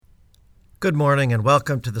Good morning and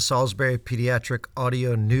welcome to the Salisbury Pediatric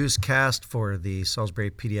Audio Newscast for the Salisbury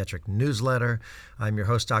Pediatric Newsletter. I'm your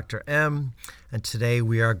host, Dr. M, and today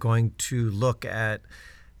we are going to look at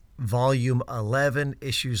Volume 11,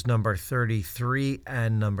 issues number 33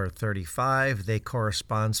 and number 35. They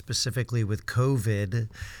correspond specifically with COVID,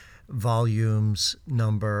 volumes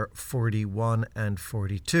number 41 and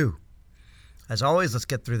 42. As always, let's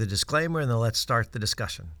get through the disclaimer and then let's start the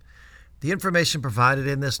discussion. The information provided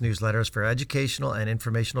in this newsletter is for educational and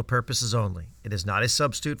informational purposes only. It is not a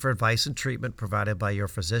substitute for advice and treatment provided by your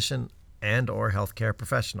physician and/or healthcare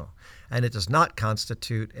professional, and it does not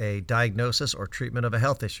constitute a diagnosis or treatment of a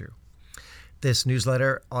health issue. This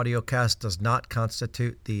newsletter audiocast does not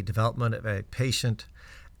constitute the development of a patient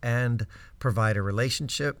and provider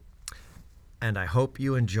relationship, and I hope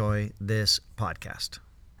you enjoy this podcast.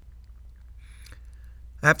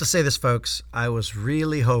 I have to say this, folks, I was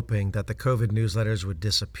really hoping that the COVID newsletters would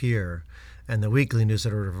disappear and the weekly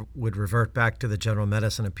newsletter would revert back to the general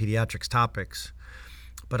medicine and pediatrics topics.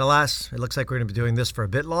 But alas, it looks like we're going to be doing this for a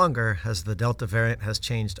bit longer as the Delta variant has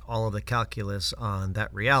changed all of the calculus on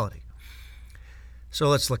that reality. So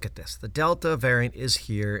let's look at this. The Delta variant is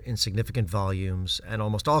here in significant volumes, and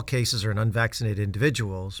almost all cases are in unvaccinated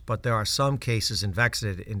individuals, but there are some cases in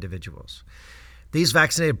vaccinated individuals. These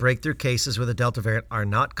vaccinated breakthrough cases with the Delta variant are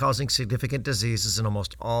not causing significant diseases in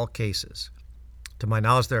almost all cases. To my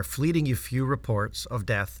knowledge, there are fleeting few reports of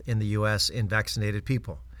death in the U.S. in vaccinated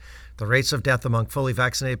people. The rates of death among fully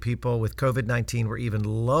vaccinated people with COVID-19 were even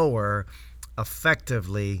lower,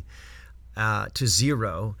 effectively to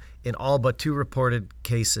zero, in all but two reported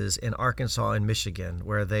cases in Arkansas and Michigan,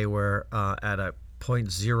 where they were at a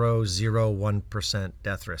 0.001%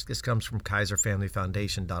 death risk. This comes from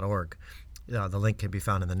KaiserFamilyFoundation.org. The link can be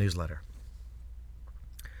found in the newsletter.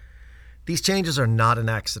 These changes are not an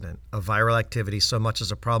accident of viral activity so much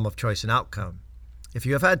as a problem of choice and outcome. If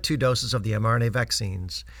you have had 2 doses of the mRNA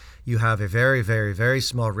vaccines, you have a very, very, very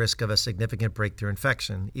small risk of a significant breakthrough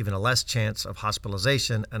infection, even a less chance of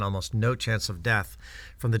hospitalization, and almost no chance of death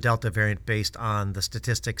from the Delta variant based on the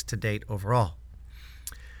statistics to date overall.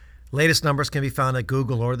 Latest numbers can be found at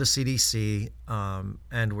Google or the CDC,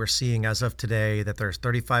 and we're seeing as of today that there's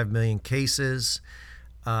 35 million cases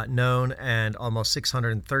known and almost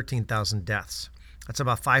 613,000 deaths. That's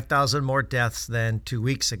about 5,000 more deaths than 2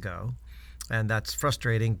 weeks ago, and that's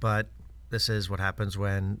frustrating, but this is what happens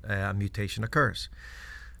when a mutation occurs.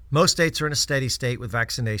 Most states are in a steady state with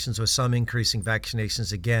vaccinations, with some increasing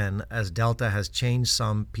vaccinations again as Delta has changed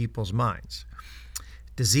some people's minds.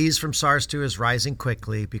 Disease from SARS-2 is rising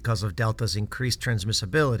quickly because of Delta's increased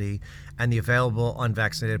transmissibility and the available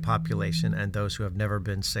unvaccinated population and those who have never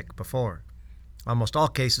been sick before. Almost all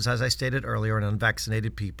cases, as I stated earlier, are in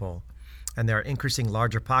unvaccinated people, and there are increasing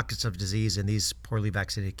larger pockets of disease in these poorly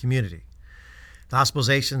vaccinated communities. The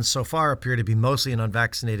hospitalizations so far appear to be mostly in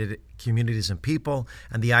unvaccinated communities and people,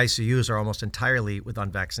 and the ICUs are almost entirely with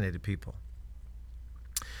unvaccinated people.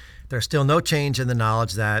 There's still no change in the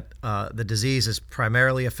knowledge that the disease is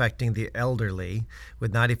primarily affecting the elderly,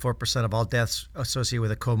 with 94% of all deaths associated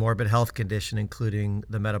with a comorbid health condition, including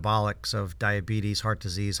the metabolics of diabetes, heart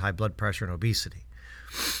disease, high blood pressure, and obesity.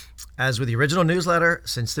 As with the original newsletter,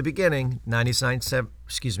 since the beginning,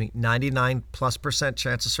 99+%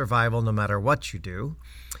 chance of survival no matter what you do,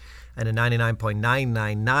 and a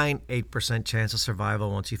 99.9998% chance of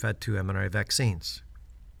survival once you've had 2 mRNA vaccines.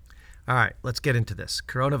 All right, let's get into this.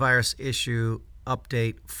 Coronavirus issue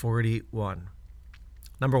update 41.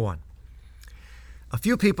 Number 1. A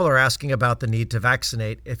few people are asking about the need to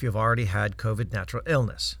vaccinate if you've already had COVID natural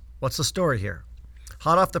illness. What's the story here?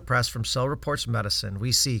 Hot off the press from Cell Reports Medicine,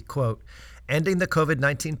 we see, quote, ending the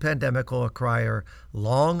COVID-19 pandemic will require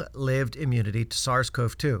long-lived immunity to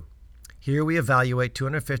SARS-CoV-2. Here we evaluate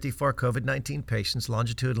 254 COVID-19 patients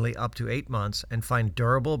longitudinally up to 8 months and find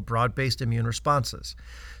durable, broad-based immune responses.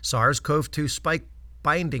 SARS-CoV-2 spike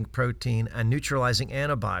binding protein and neutralizing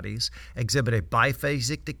antibodies exhibit a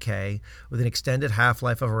biphasic decay with an extended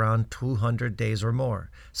half-life of around 200 days or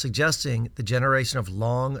more, suggesting the generation of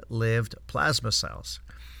long-lived plasma cells.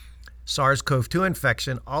 SARS-CoV-2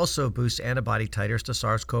 infection also boosts antibody titers to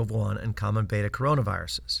SARS-CoV-1 and common beta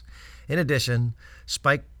coronaviruses. In addition,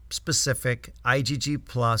 spike-specific IgG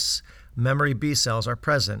plus memory B cells are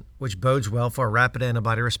present, which bodes well for a rapid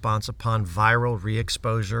antibody response upon viral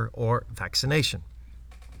re-exposure or vaccination.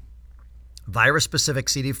 Virus-specific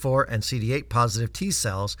CD4 and CD8 positive T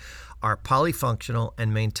cells are polyfunctional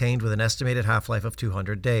and maintained with an estimated half-life of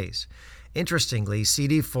 200 days. Interestingly,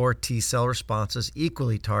 CD4 T cell responses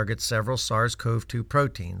equally target several SARS-CoV-2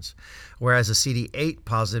 proteins, whereas the CD8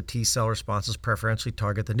 positive T cell responses preferentially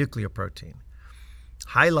target the nucleoprotein.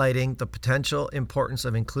 highlighting the potential importance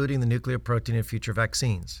of including the nuclear protein in future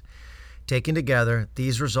vaccines. Taken together,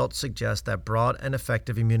 these results suggest that broad and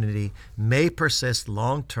effective immunity may persist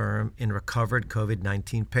long-term in recovered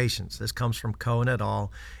COVID-19 patients. This comes from Cohen et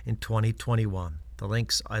al. In 2021. The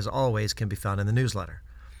links, as always, can be found in the newsletter.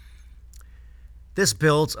 This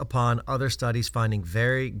builds upon other studies finding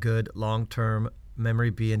very good long-term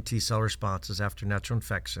memory B and T cell responses after natural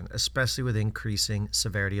infection, especially with increasing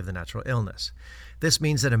severity of the natural illness. This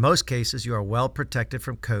means that in most cases, you are well protected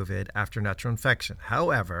from COVID after natural infection.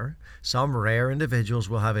 However, some rare individuals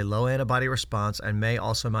will have a low antibody response and may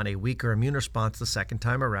also mount a weaker immune response the second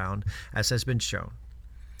time around, as has been shown.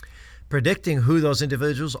 Predicting who those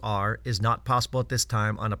individuals are is not possible at this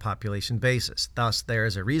time on a population basis. Thus, there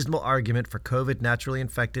is a reasonable argument for COVID naturally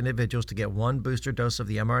infected individuals to get one booster dose of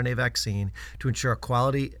the mRNA vaccine to ensure a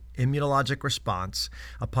quality immunologic response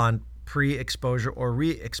upon pre-exposure or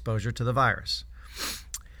re-exposure to the virus.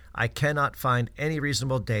 I cannot find any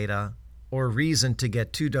reasonable data or reason to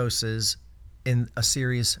get two doses in a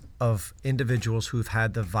series of individuals who've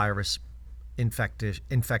had the virus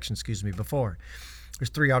infection before. There's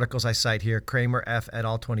three articles I cite here: Kramer F. et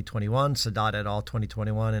al. 2021, Sadat et al.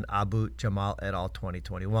 2021, and Abu Jamal et al.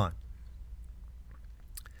 2021.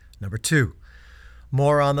 Number 2,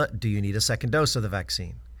 more on the do you need a second dose of the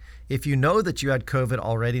vaccine? If you know that you had COVID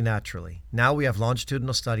already naturally, now we have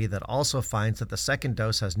longitudinal study that also finds that the second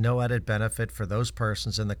dose has no added benefit for those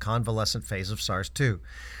persons in the convalescent phase of SARS-2.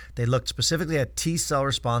 They looked specifically at T cell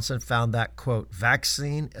response and found that, quote,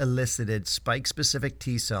 vaccine-elicited spike-specific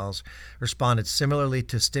T cells responded similarly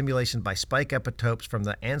to stimulation by spike epitopes from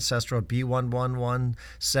the ancestral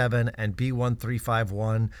B1117 and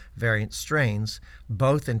B1351 variant strains,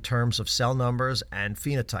 both in terms of cell numbers and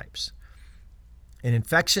phenotypes. In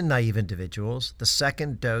infection-naive individuals, the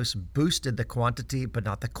second dose boosted the quantity but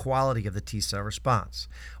not the quality of the T cell response,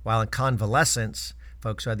 while in convalescents,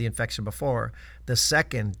 folks who had the infection before, the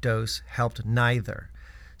second dose helped neither.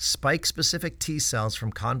 Spike-specific T cells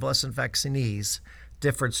from convalescent vaccinees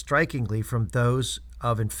differed strikingly from those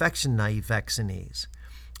of infection-naive vaccinees,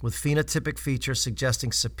 with phenotypic features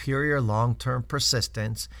suggesting superior long-term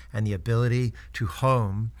persistence and the ability to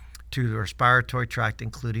home to the respiratory tract,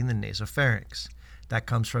 including the nasopharynx. That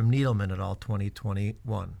comes from Needleman et al.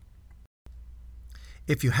 2021.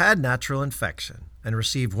 If you had natural infection and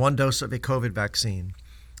received one dose of a COVID vaccine,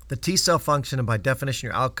 the T cell function and by definition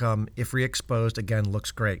your outcome, if re-exposed, again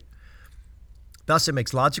looks great. Thus, it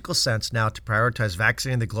makes logical sense now to prioritize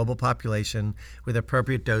vaccinating the global population with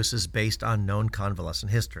appropriate doses based on known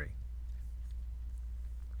convalescent history.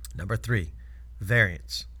 Number 3,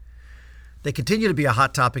 variants. They continue to be a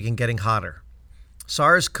hot topic and getting hotter.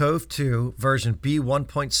 SARS-CoV-2 version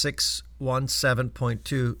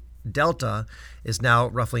B1.617.2 Delta is now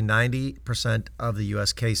roughly 90% of the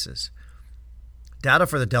U.S. cases. Data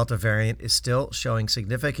for the Delta variant is still showing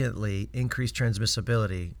significantly increased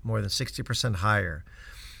transmissibility, more than 60% higher.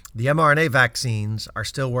 The mRNA vaccines are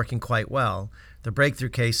still working quite well. The breakthrough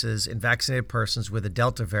cases in vaccinated persons with the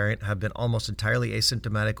Delta variant have been almost entirely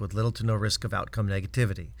asymptomatic with little to no risk of outcome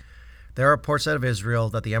negativity. There are reports out of Israel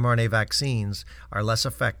that the mRNA vaccines are less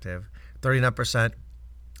effective, 39%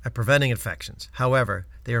 at preventing infections. However,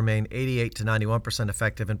 they remain 88 to 91%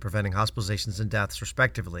 effective in preventing hospitalizations and deaths,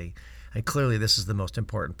 respectively, and clearly this is the most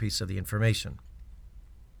important piece of the information.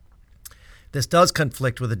 This does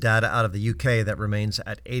conflict with the data out of the UK that remains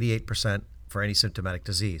at 88% for any symptomatic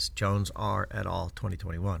disease, Jones R. et al.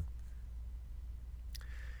 2021.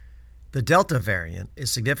 The Delta variant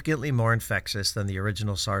is significantly more infectious than the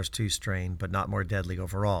original SARS-2 strain, but not more deadly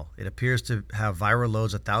overall. It appears to have viral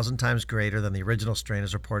loads 1,000 times greater than the original strain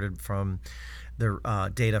as reported from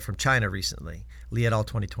the data from China recently, Li et al.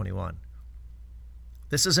 2021.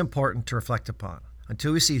 This is important to reflect upon.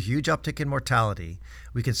 Until we see a huge uptick in mortality,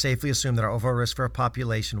 we can safely assume that our overall risk for a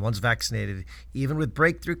population, once vaccinated, even with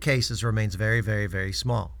breakthrough cases, remains very, very, very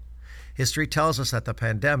small. History tells us that the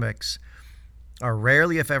pandemics are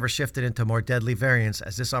rarely, if ever, shifted into more deadly variants,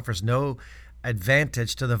 as this offers no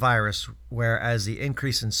advantage to the virus, whereas the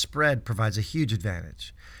increase in spread provides a huge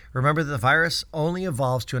advantage. Remember that the virus only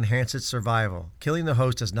evolves to enhance its survival. Killing the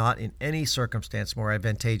host is not in any circumstance more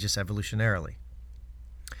advantageous evolutionarily.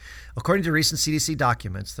 According to recent CDC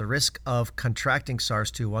documents, the risk of contracting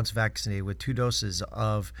SARS-2 once vaccinated with 2 doses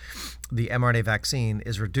of the mRNA vaccine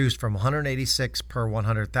is reduced from 186 per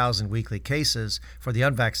 100,000 weekly cases for the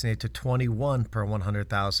unvaccinated to 21 per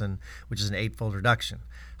 100,000, which is an 8-fold reduction.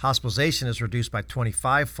 Hospitalization is reduced by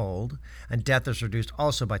 25-fold, and death is reduced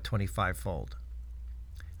also by 25-fold.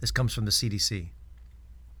 This comes from the CDC.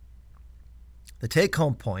 The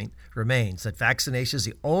take-home point remains that vaccination is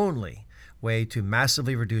the only way to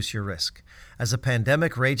massively reduce your risk. As the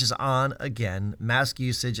pandemic rages on again, mask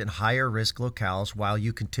usage in higher risk locales while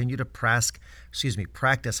you continue to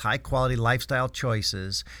practice high quality lifestyle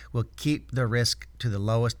choices will keep the risk to the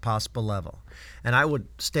lowest possible level. And I would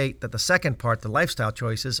state that the second part, the lifestyle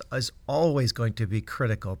choices, is always going to be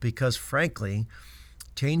critical because, frankly,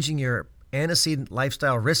 changing your antecedent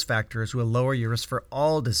lifestyle risk factors will lower your risk for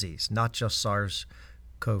all disease, not just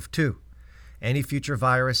SARS-CoV-2. Any future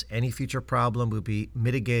virus, any future problem will be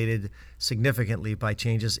mitigated significantly by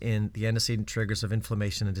changes in the antecedent triggers of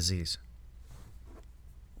inflammation and disease.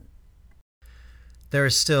 There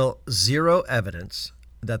is still zero evidence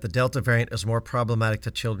that the Delta variant is more problematic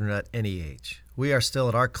to children at any age. We are still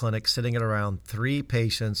at our clinic sitting at around 3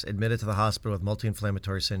 patients admitted to the hospital with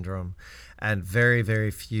multi-inflammatory syndrome and very,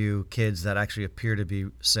 very few kids that actually appear to be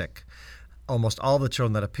sick. Almost all the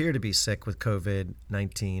children that appear to be sick with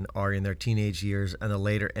COVID-19 are in their teenage years and the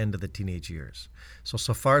later end of the teenage years.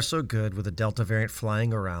 So far so good with the Delta variant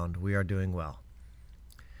flying around. We are doing well.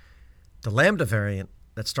 The Lambda variant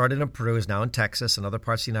that started in Peru is now in Texas and other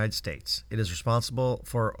parts of the United States. It is responsible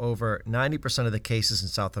for over 90% of the cases in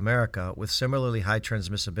South America with similarly high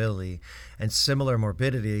transmissibility and similar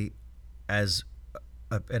morbidity as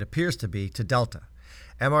it appears to be to Delta.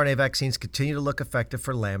 mRNA vaccines continue to look effective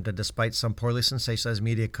for Lambda despite some poorly sensationalized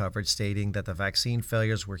media coverage stating that the vaccine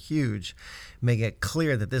failures were huge, making it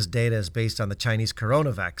clear that this data is based on the Chinese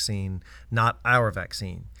corona vaccine, not our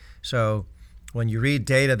vaccine. So when you read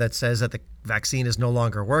data that says that the vaccine is no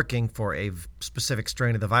longer working for a specific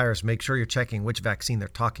strain of the virus, make sure you're checking which vaccine they're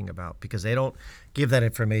talking about because they don't give that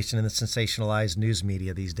information in the sensationalized news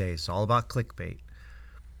media these days. It's all about clickbait.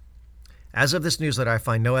 As of this newsletter, I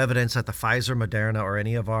find no evidence that the Pfizer, Moderna, or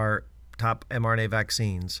any of our top mRNA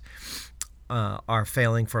vaccines are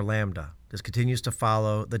failing for Lambda. This continues to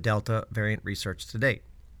follow the Delta variant research to date.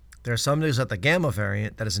 There is some news that the Gamma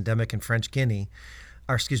variant that is endemic in French Guiana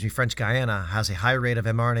has a high rate of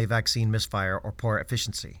mRNA vaccine misfire or poor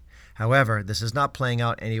efficiency. However, this is not playing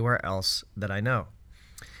out anywhere else that I know.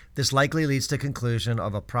 This likely leads to conclusion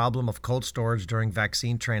of a problem of cold storage during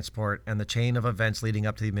vaccine transport and the chain of events leading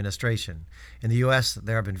up to the administration. In the U.S.,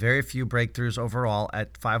 there have been very few breakthroughs overall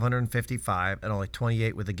at 555 and only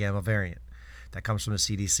 28 with the Gamma variant. That comes from the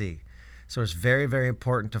CDC. So it's very, very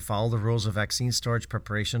important to follow the rules of vaccine storage,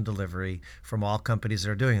 preparation, and delivery from all companies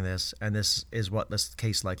that are doing this, and this is what this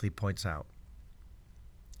case likely points out.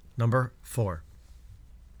 Number 4.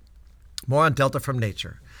 More on Delta from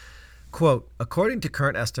Nature. Quote, according to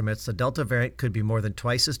current estimates, the Delta variant could be more than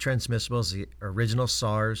twice as transmissible as the original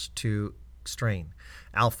SARS-2 strain,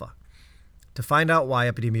 Alpha. To find out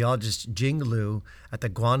why, epidemiologist Jing Liu at the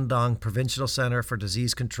Guangdong Provincial Center for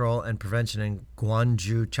Disease Control and Prevention in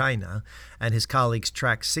Guangzhou, China, and his colleagues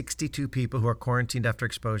tracked 62 people who are quarantined after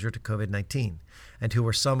exposure to COVID-19 and who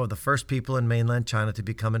were some of the first people in mainland China to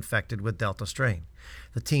become infected with Delta strain.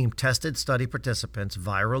 The team tested study participants'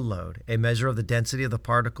 viral load, a measure of the density of the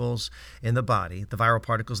particles in the body, the viral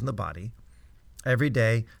particles in the body, every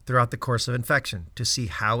day throughout the course of infection to see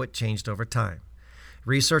how it changed over time.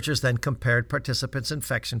 Researchers then compared participants'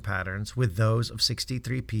 infection patterns with those of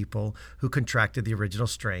 63 people who contracted the original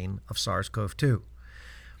strain of SARS-CoV-2.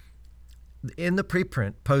 In the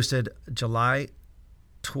preprint posted July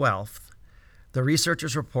 12th, the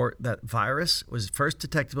researchers report that virus was first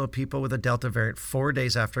detectable in people with the Delta variant 4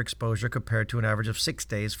 days after exposure compared to an average of 6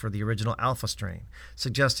 days for the original Alpha strain,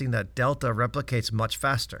 suggesting that Delta replicates much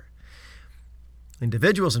faster.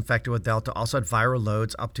 Individuals infected with Delta also had viral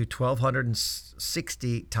loads up to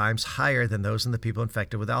 1,260 times higher than those in the people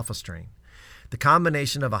infected with Alpha strain. The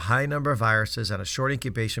combination of a high number of viruses and a short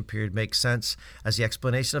incubation period makes sense as the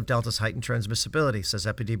explanation of Delta's heightened transmissibility, says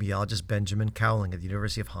epidemiologist Benjamin Cowling at the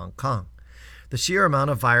University of Hong Kong. The sheer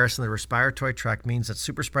amount of virus in the respiratory tract means that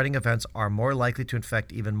superspreading events are more likely to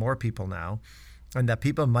infect even more people now, and that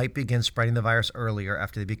people might begin spreading the virus earlier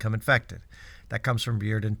after they become infected. That comes from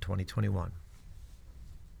Bearden 2021.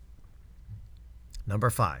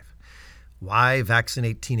 Number 5, why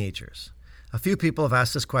vaccinate teenagers? A few people have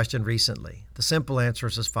asked this question recently. The simple answer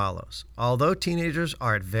is as follows. Although teenagers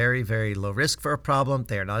are at very, very low risk for a problem,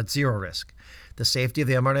 they are not at zero risk. The safety of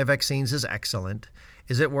the mRNA vaccines is excellent.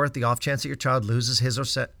 Is it worth the off chance that your child loses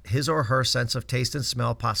his or her sense of taste and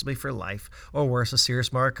smell, possibly for life, or worse, a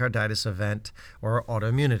serious myocarditis event or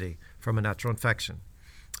autoimmunity from a natural infection?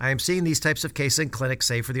 I am seeing these types of cases in clinics,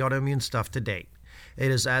 save for the autoimmune stuff to date.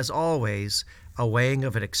 It is, as always, a weighing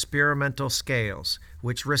of an experimental scales.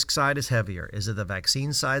 Which risk side is heavier? Is it the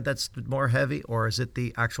vaccine side that's more heavy, or is it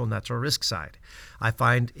the actual natural risk side? I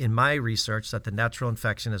find in my research that the natural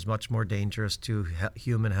infection is much more dangerous to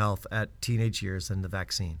human health at teenage years than the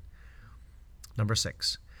vaccine. Number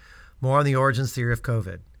 6, more on the origins theory of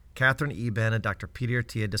COVID. Catherine Eban and Dr. Peter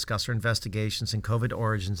Attia discuss her investigations in COVID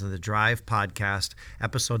origins in the Drive podcast,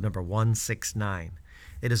 episode number 169.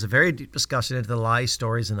 It is a very deep discussion into the lies,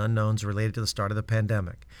 stories, and unknowns related to the start of the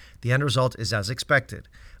pandemic. The end result is as expected.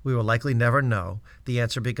 We will likely never know the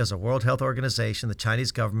answer because the World Health Organization, the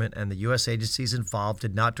Chinese government, and the U.S. agencies involved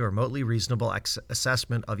did not do a remotely reasonable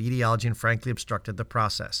assessment of etiology and frankly obstructed the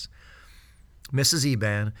process. Mrs.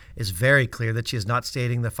 Eban is very clear that she is not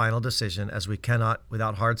stating the final decision, as we cannot,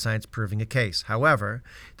 without hard science, proving a case. However,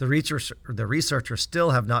 the researchers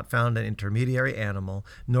still have not found an intermediary animal,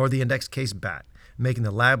 nor the index case bat, making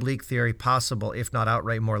the lab leak theory possible, if not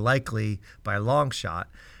outright more likely by a long shot,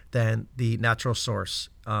 than the natural source,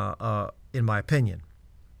 in my opinion.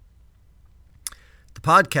 The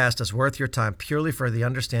podcast is worth your time purely for the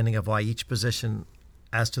understanding of why each position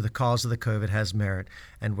as to the cause of the COVID has merit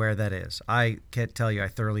and where that is. I can't tell you I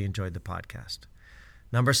thoroughly enjoyed the podcast.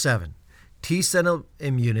 Number 7, T-cell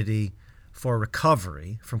immunity for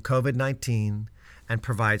recovery from COVID-19 and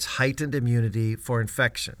provides heightened immunity for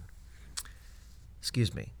infection.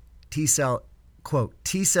 T-cell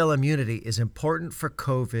immunity is important for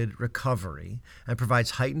COVID recovery and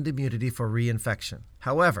provides heightened immunity for reinfection.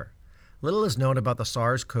 However, little is known about the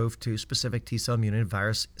SARS-CoV-2 specific T-cell immunity in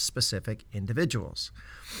virus-specific individuals.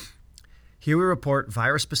 Here we report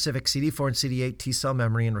virus-specific CD4 and CD8 T-cell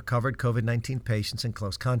memory in recovered COVID-19 patients and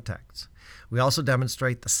close contacts. We also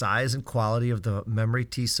demonstrate the size and quality of the memory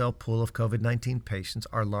T-cell pool of COVID-19 patients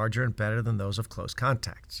are larger and better than those of close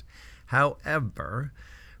contacts. However,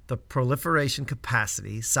 the proliferation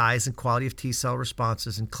capacity, size, and quality of T-cell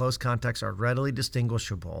responses in close contacts are readily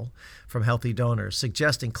distinguishable from healthy donors,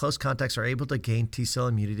 suggesting close contacts are able to gain T-cell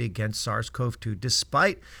immunity against SARS-CoV-2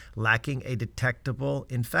 despite lacking a detectable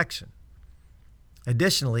infection.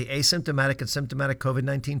 Additionally, asymptomatic and symptomatic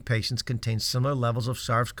COVID-19 patients contain similar levels of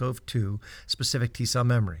SARS-CoV-2 specific T-cell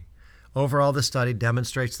memory. Overall, the study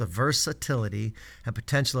demonstrates the versatility and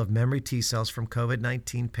potential of memory T cells from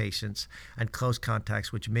COVID-19 patients and close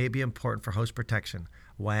contacts, which may be important for host protection.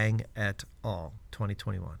 Wang et al.,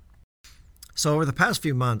 2021. So over the past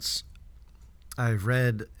few months, I've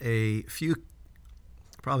read a few,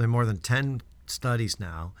 probably more than 10 studies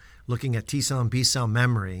now, looking at T cell and B cell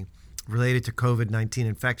memory related to COVID-19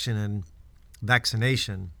 infection and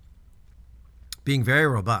vaccination being very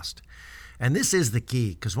robust. And this is the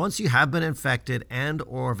key, because once you have been infected and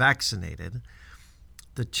or vaccinated,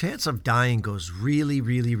 the chance of dying goes really,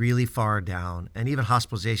 really, really far down, and even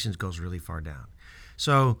hospitalizations goes really far down.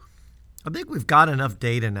 So I think we've got enough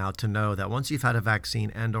data now to know that once you've had a vaccine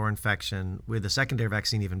and or infection, with a secondary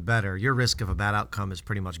vaccine even better, your risk of a bad outcome is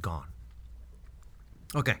pretty much gone.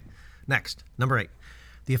 Okay, next, number 8.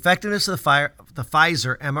 The effectiveness of the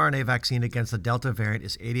Pfizer mRNA vaccine against the Delta variant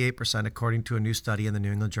is 88%, according to a new study in the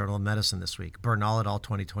New England Journal of Medicine this week, Bernal et al.,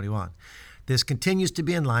 2021. This continues to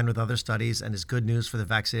be in line with other studies and is good news for the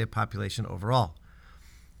vaccinated population overall.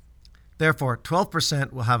 Therefore,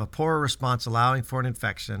 12% will have a poorer response allowing for an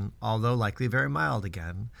infection, although likely very mild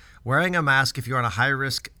again. Wearing a mask if you're in a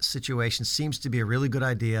high-risk situation seems to be a really good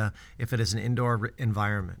idea if it is an indoor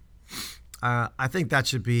environment. I think that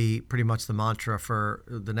should be pretty much the mantra for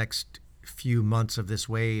the next few months of this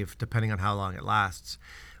wave, depending on how long it lasts.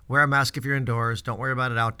 Wear a mask if you're indoors. Don't worry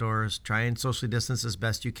about it outdoors. Try and socially distance as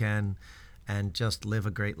best you can, and just live a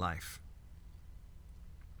great life.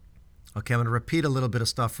 Okay, I'm going to repeat a little bit of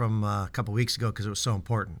stuff from a couple weeks ago because it was so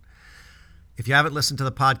important. If you haven't listened to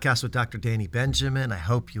the podcast with Dr. Danny Benjamin, I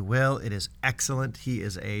hope you will. It is excellent. He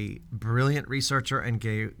is a brilliant researcher and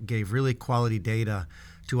gave really quality data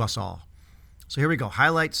to us all. So here we go.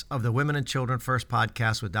 Highlights of the Women and Children First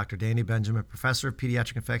podcast with Dr. Danny Benjamin, Professor of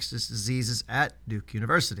Pediatric Infectious Diseases at Duke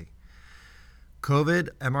University.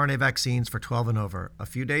 COVID mRNA vaccines for 12 and over. A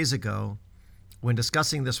few days ago, when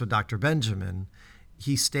discussing this with Dr. Benjamin,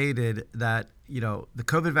 he stated that, the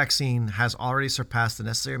COVID vaccine has already surpassed the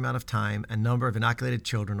necessary amount of time and number of inoculated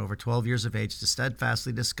children over 12 years of age to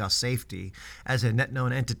steadfastly discuss safety as a net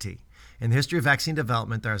known entity. In the history of vaccine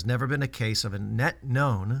development, there has never been a case of a net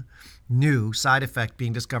known new side effect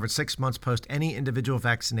being discovered 6 months post any individual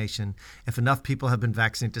vaccination if enough people have been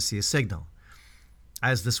vaccinated to see a signal.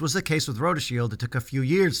 As this was the case with RotaShield, it took a few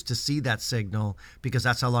years to see that signal because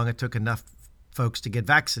that's how long it took enough folks to get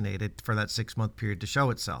vaccinated for that 6-month period to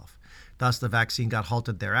show itself. Thus, the vaccine got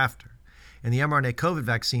halted thereafter. In the mRNA COVID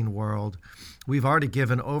vaccine world, we've already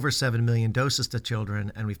given over 7 million doses to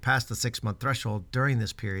children, and we've passed the 6-month threshold during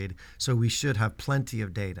this period, so we should have plenty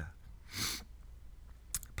of data.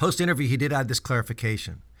 Post-interview, he did add this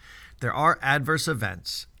clarification. There are adverse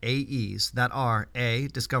events, AEs, that are A,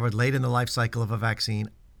 discovered late in the life cycle of a vaccine,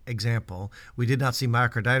 example, we did not see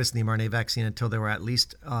myocarditis in the mRNA vaccine until they were at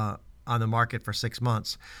least on the market for 6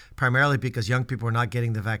 months, primarily because young people were not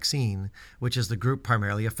getting the vaccine, which is the group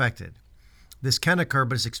primarily affected. This can occur,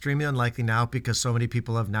 but is extremely unlikely now because so many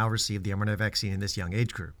people have now received the mRNA vaccine in this young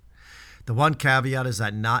age group. The one caveat is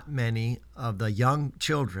that not many of the young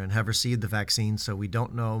children have received the vaccine, so we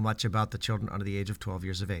don't know much about the children under the age of 12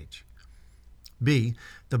 years of age. B,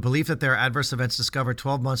 the belief that there are adverse events discovered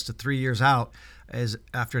 12 months to 3 years out as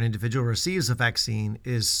after an individual receives the vaccine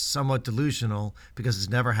is somewhat delusional because it's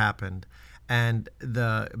never happened. And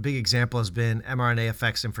the big example has been mRNA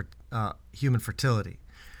effects in human fertility.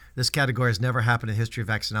 This category has never happened in the history of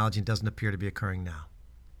vaccinology and doesn't appear to be occurring now.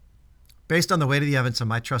 Based on the weight of the evidence and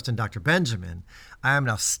my trust in Dr. Benjamin, I am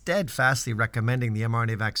now steadfastly recommending the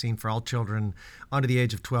mRNA vaccine for all children over the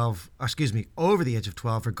age of 12,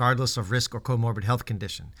 regardless of risk or comorbid health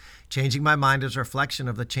condition. Changing my mind is a reflection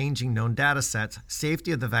of the changing known data sets,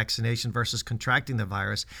 safety of the vaccination versus contracting the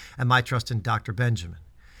virus, and my trust in Dr. Benjamin.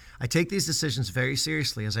 I take these decisions very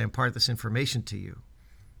seriously as I impart this information to you.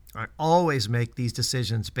 I always make these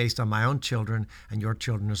decisions based on my own children and your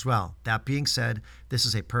children as well. That being said, this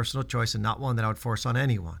is a personal choice and not one that I would force on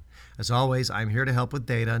anyone. As always, I'm here to help with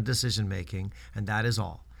data and decision making, and that is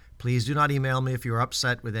all. Please do not email me if you are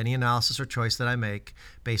upset with any analysis or choice that I make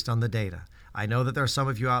based on the data. I know that there are some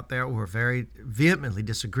of you out there who are very vehemently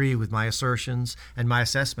disagree with my assertions and my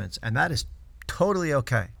assessments, and that is totally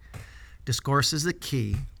okay. Discourse is the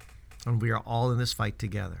key, and we are all in this fight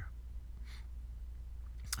together.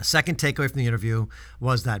 A second takeaway from the interview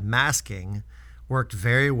was that masking worked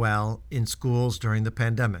very well in schools during the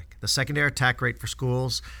pandemic. The secondary attack rate for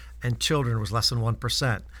schools and children was less than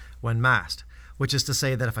 1% when masked, which is to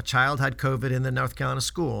say that if a child had COVID in the North Carolina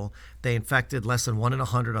school, they infected less than 1 in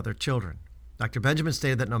 100 other children. Dr. Benjamin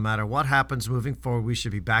stated that no matter what happens moving forward, we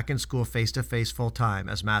should be back in school face-to-face full-time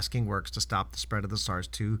as masking works to stop the spread of the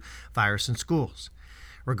SARS-2 virus in schools.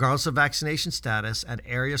 Regardless of vaccination status and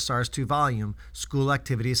area SARS-2 volume, school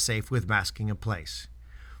activity is safe with masking in place.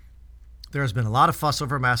 There has been a lot of fuss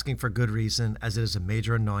over masking for good reason, as it is a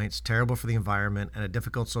major annoyance, terrible for the environment, and a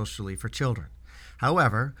difficult socially for children.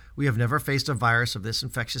 However, we have never faced a virus of this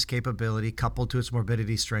infectious capability coupled to its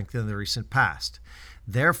morbidity strength in the recent past.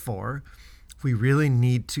 Therefore, we really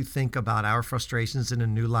need to think about our frustrations in a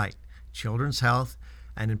new light, children's health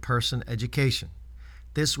and in-person education.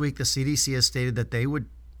 This week, the CDC has stated that they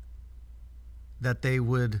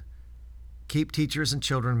would keep teachers and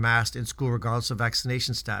children masked in school regardless of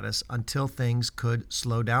vaccination status until things could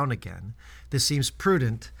slow down again. This seems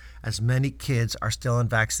prudent as many kids are still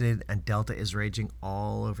unvaccinated and Delta is raging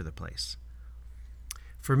all over the place.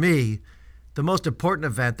 For me, the most important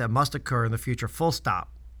event that must occur in the future, full stop,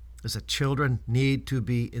 is that children need to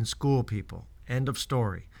be in school, people. End of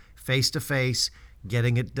story. Face-to-face,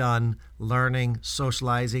 getting it done, learning,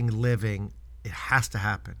 socializing, living. It has to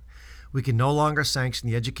happen. We can no longer sanction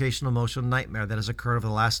the educational emotional nightmare that has occurred over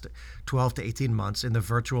the last 12 to 18 months in the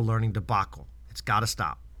virtual learning debacle. It's got to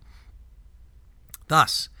stop.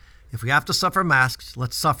 Thus, if we have to suffer masks,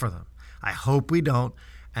 let's suffer them. I hope we don't.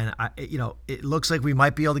 And it looks like we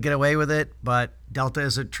might be able to get away with it, but Delta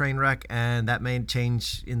is a train wreck, and that may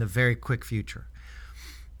change in the very quick future.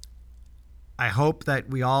 I hope that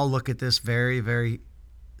we all look at this very, very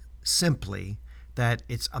simply, that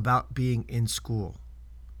it's about being in school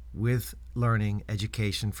with learning,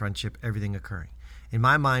 education, friendship, everything occurring. In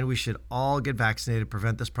my mind, we should all get vaccinated to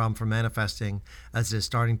prevent this problem from manifesting as it is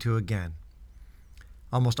starting to again.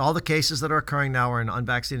 Almost all the cases that are occurring now are in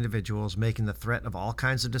unvaccinated individuals, making the threat of all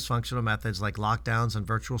kinds of dysfunctional methods like lockdowns and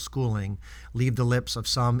virtual schooling leave the lips of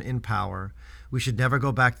some in power. We should never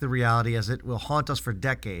go back to the reality, as it will haunt us for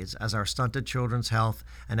decades as our stunted children's health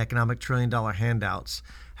and economic trillion-dollar handouts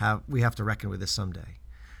we have to reckon with this someday.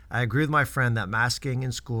 I agree with my friend that masking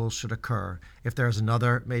in schools should occur if there is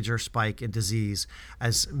another major spike in disease,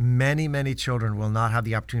 as many, many children will not have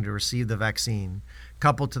the opportunity to receive the vaccine,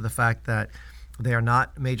 coupled to the fact that they are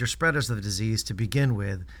not major spreaders of the disease to begin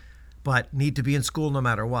with, but need to be in school no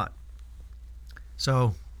matter what.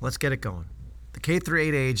 So let's get it going. The K through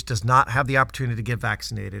 8 age does not have the opportunity to get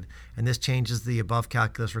vaccinated, and this changes the above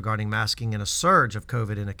calculus regarding masking and a surge of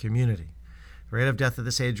COVID in a community. The rate of death of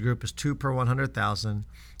this age group is 2 per 100,000,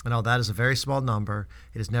 and although that is a very small number,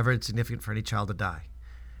 it is never insignificant for any child to die.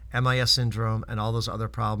 MIS syndrome and all those other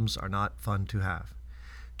problems are not fun to have.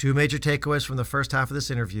 Two major takeaways from the first half of this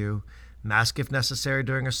interview: mask if necessary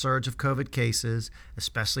during a surge of COVID cases,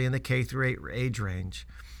 especially in the K through 8 age range.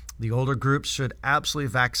 The older groups should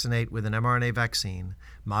absolutely vaccinate with an mRNA vaccine,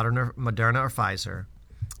 Moderna or Pfizer.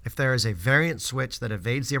 If there is a variant switch that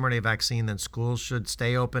evades the mRNA vaccine, then schools should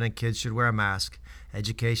stay open and kids should wear a mask.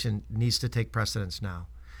 Education needs to take precedence now.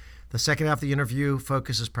 The second half of the interview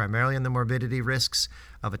focuses primarily on the morbidity risks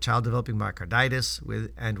of a child developing myocarditis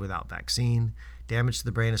with and without vaccine, damage to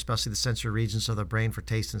the brain, especially the sensory regions of the brain for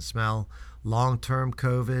taste and smell, long-term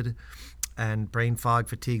COVID, and brain fog,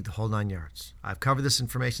 fatigue, the whole 9 yards. I've covered this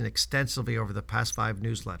information extensively over the past 5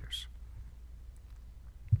 newsletters.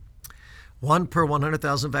 1 per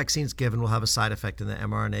 100,000 vaccines given will have a side effect in the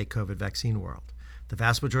mRNA COVID vaccine world. The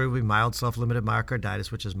vast majority will be mild self-limited myocarditis,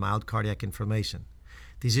 which is mild cardiac inflammation.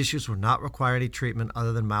 These issues will not require any treatment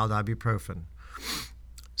other than mild ibuprofen.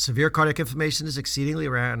 Severe cardiac inflammation is exceedingly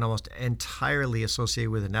rare and almost entirely associated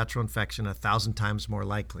with a natural infection, 1,000 times more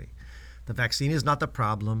likely. The vaccine is not the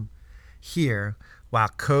problem here, while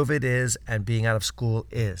COVID is and being out of school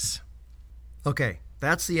is. Okay,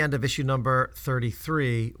 that's the end of issue number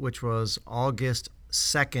 33, which was August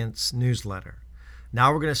 2nd's newsletter.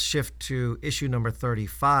 Now we're going to shift to issue number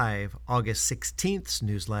 35, August 16th's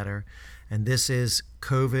newsletter, and this is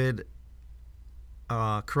COVID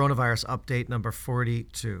coronavirus update number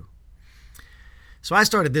 42. So I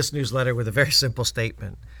started this newsletter with a very simple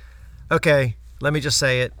statement. Okay, let me just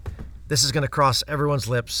say it. This is going to cross everyone's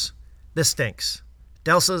lips. This stinks.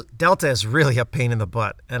 Delta is really a pain in the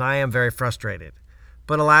butt, and I am very frustrated.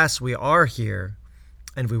 But alas, we are here,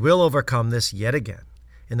 and we will overcome this yet again.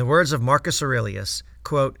 In the words of Marcus Aurelius,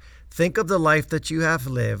 quote, "Think of the life that you have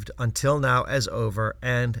lived until now as over,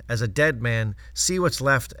 and, as a dead man, see what's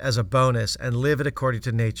left as a bonus and live it according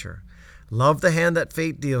to nature. Love the hand that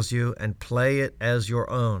fate deals you and play it as your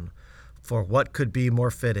own, for what could be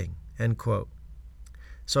more fitting?" End quote.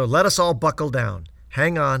 So let us all buckle down,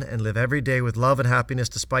 hang on, and live every day with love and happiness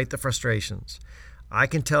despite the frustrations. I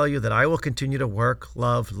can tell you that I will continue to work,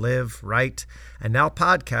 love, live, write, and now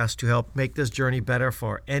podcast to help make this journey better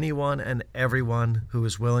for anyone and everyone who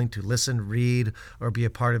is willing to listen, read, or be a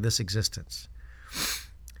part of this existence.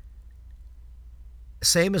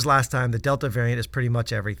 Same as last time, the Delta variant is pretty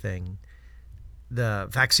much everything. The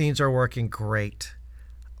vaccines are working great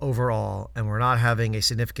overall, and we're not having a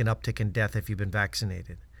significant uptick in death if you've been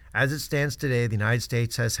vaccinated. As it stands today, the United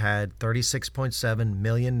States has had 36.7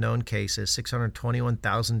 million known cases,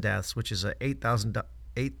 621,000 deaths, which is a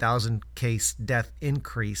 8,000 case death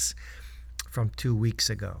increase from 2 weeks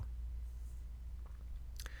ago.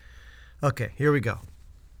 Okay, here we go.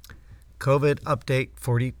 COVID update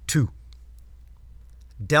 42.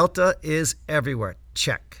 Delta is everywhere.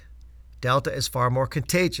 Check. Delta is far more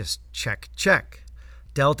contagious. Check, check.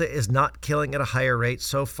 Delta is not killing at a higher rate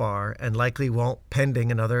so far and likely won't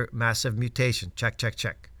pending another massive mutation. Check, check,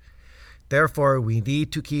 check. Therefore, we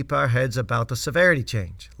need to keep our heads about the severity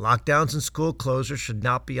change. Lockdowns and school closures should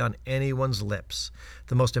not be on anyone's lips.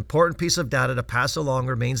 The most important piece of data to pass along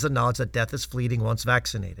remains the knowledge that death is fleeting once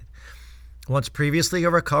vaccinated. Once previously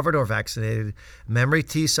recovered or vaccinated, memory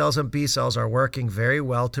T cells and B cells are working very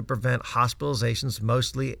well to prevent hospitalizations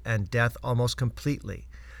mostly and death almost completely.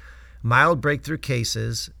 Mild breakthrough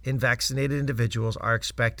cases in vaccinated individuals are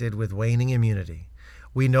expected with waning immunity.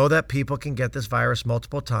 We know that people can get this virus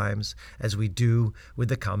multiple times, as we do with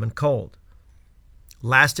the common cold.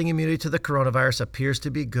 Lasting immunity to the coronavirus appears to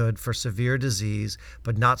be good for severe disease,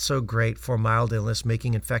 but not so great for mild illness,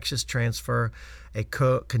 making infectious transfer a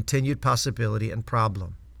continued possibility and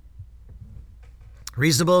problem.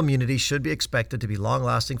 Reasonable immunity should be expected to be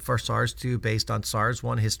long-lasting for SARS-2 based on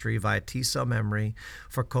SARS-1 history via T-cell memory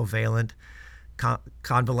for covalent,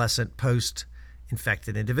 convalescent,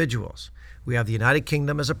 post-infected individuals. We have the United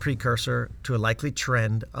Kingdom as a precursor to a likely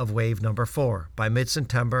trend of wave number 4. By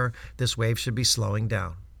mid-September, this wave should be slowing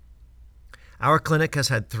down. Our clinic has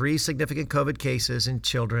had 3 significant COVID cases in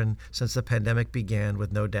children since the pandemic began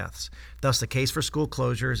with no deaths. Thus, the case for school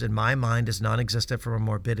closures, in my mind, is non-existent from a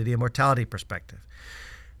morbidity and mortality perspective.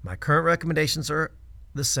 My current recommendations are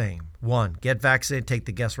the same. 1, get vaccinated, take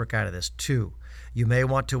the guesswork out of this. 2, you may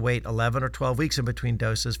want to wait 11 or 12 weeks in between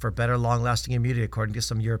doses for better long-lasting immunity, according to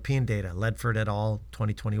some European data, Ledford et al.,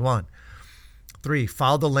 2021. 3,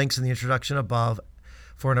 follow the links in the introduction above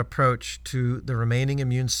for an approach to the remaining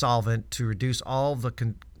immune solvent to reduce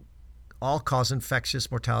all-cause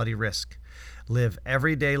infectious mortality risk. Live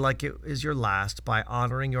every day like it is your last by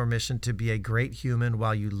honoring your mission to be a great human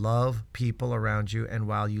while you love people around you and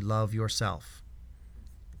while you love yourself.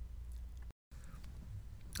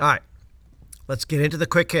 All right, let's get into the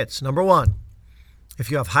quick hits. Number 1,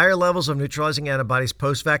 if you have higher levels of neutralizing antibodies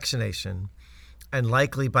post-vaccination, and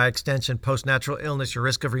likely by extension post-natural illness, your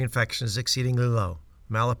risk of reinfection is exceedingly low.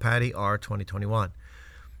 Malapati R. 2021.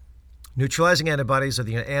 Neutralizing antibodies are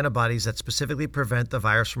the antibodies that specifically prevent the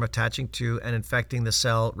virus from attaching to and infecting the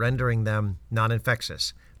cell, rendering them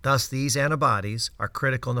non-infectious. Thus, these antibodies are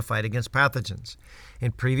critical in the fight against pathogens.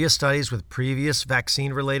 In previous studies with previous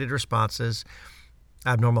vaccine-related responses,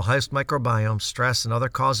 abnormal host microbiome, stress, and other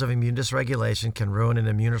causes of immune dysregulation can ruin an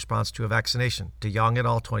immune response to a vaccination. De Jong et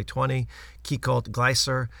al. 2020, Kiecolt,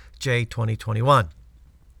 Gleiser, J. 2021.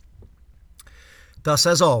 Thus,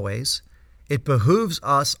 as always, it behooves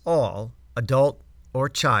us all, adult or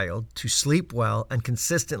child, to sleep well and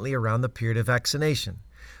consistently around the period of vaccination.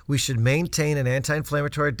 We should maintain an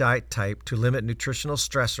anti-inflammatory diet type to limit nutritional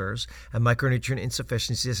stressors and micronutrient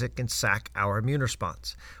insufficiencies that can sack our immune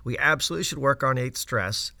response. We absolutely should work on innate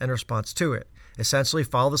stress and response to it. Essentially,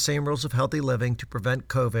 follow the same rules of healthy living to prevent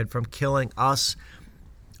COVID from killing us.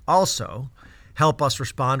 Also, help us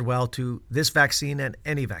respond well to this vaccine and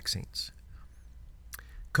any vaccines.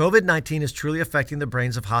 COVID-19 is truly affecting the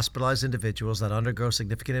brains of hospitalized individuals that undergo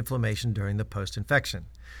significant inflammation during the post-infection.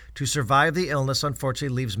 To survive the illness,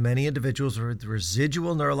 unfortunately, leaves many individuals with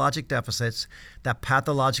residual neurologic deficits that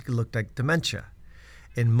pathologically look like dementia.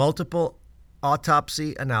 In multiple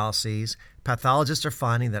autopsy analyses, pathologists are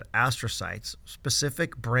finding that astrocytes,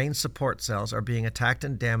 specific brain support cells, are being attacked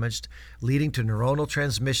and damaged, leading to neuronal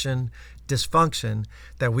transmission dysfunction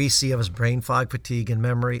that we see as brain fog, fatigue, and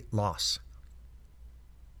memory loss.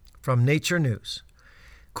 From Nature News,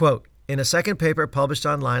 quote, in a second paper published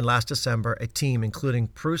online last December, a team, including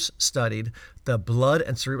Preuss, studied the blood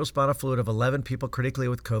and cerebrospinal fluid of 11 people critically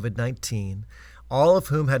with COVID-19, all of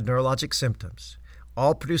whom had neurologic symptoms.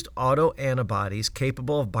 All produced autoantibodies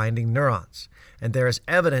capable of binding neurons, and there is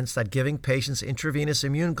evidence that giving patients intravenous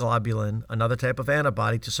immune globulin, another type of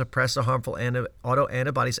antibody, to suppress a harmful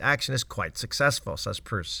autoantibody's action is quite successful, says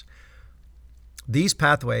Preuss. These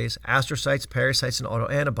pathways, astrocytes, parasites, and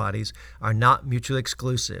autoantibodies, are not mutually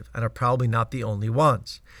exclusive and are probably not the only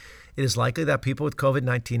ones. It is likely that people with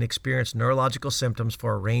COVID-19 experience neurological symptoms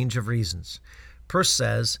for a range of reasons. Preuss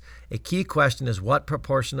says a key question is what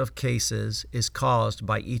proportion of cases is caused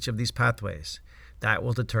by each of these pathways. That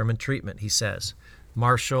will determine treatment, he says.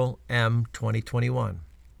 Marshall, M. 2021.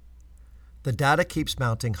 The data keeps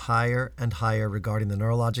mounting higher and higher regarding the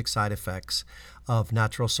neurologic side effects of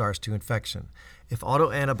natural SARS-2 infection. If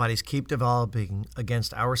autoantibodies keep developing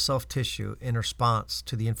against our self-tissue in response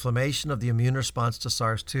to the inflammation of the immune response to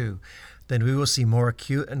SARS-2, then we will see more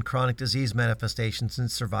acute and chronic disease manifestations in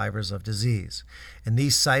survivors of disease. In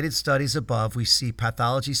these cited studies above, we see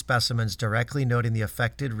pathology specimens directly noting the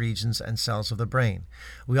affected regions and cells of the brain.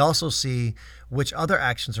 We also see which other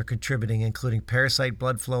actions are contributing, including parasite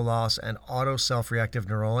blood flow loss and auto-self-reactive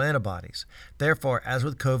neural antibodies. Therefore, as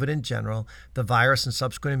with COVID in general, the virus and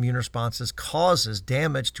subsequent immune responses causes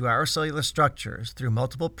damage to our cellular structures through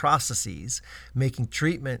multiple processes, making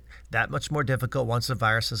treatment that much more difficult once the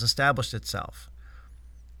virus has established itself.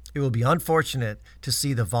 It will be unfortunate to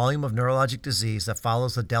see the volume of neurologic disease that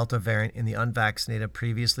follows the Delta variant in the unvaccinated,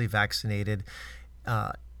 previously vaccinated,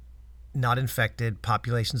 not infected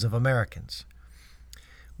populations of Americans.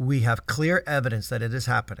 We have clear evidence that it is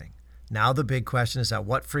happening. Now the big question is at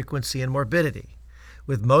what frequency and morbidity?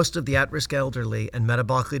 With most of the at-risk elderly and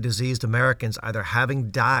metabolically diseased Americans either having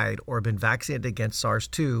died or been vaccinated against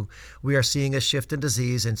SARS-2, we are seeing a shift in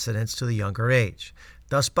disease incidence to the younger age.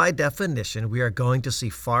 Thus, by definition, we are going to see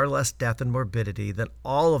far less death and morbidity than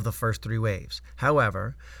all of the first three waves.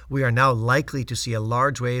 However, we are now likely to see a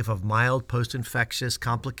large wave of mild post-infectious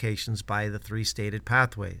complications by the three stated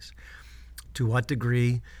pathways. To what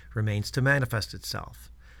degree remains to manifest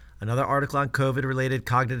itself. Another article on COVID-related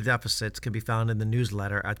cognitive deficits can be found in the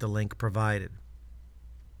newsletter at the link provided.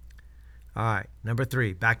 All right, number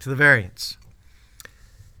 3, back to the variants.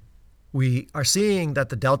 We are seeing that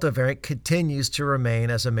the Delta variant continues to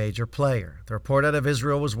remain as a major player. The report out of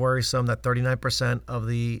Israel was worrisome that 39% of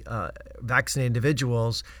the vaccinated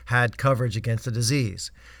individuals had coverage against the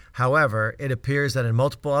disease. However, it appears that in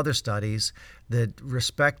multiple other studies, the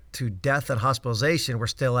respect to death and hospitalization, we're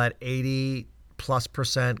still at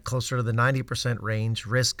 80+%, closer to the 90% range.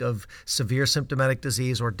 Risk of severe symptomatic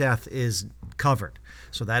disease or death is covered.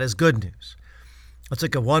 So that is good news. Let's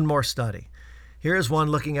look at one more study. Here is one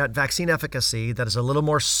looking at vaccine efficacy that is a little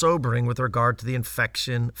more sobering with regard to the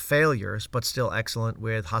infection failures, but still excellent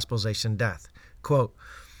with hospitalization and death. Quote,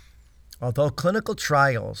 although clinical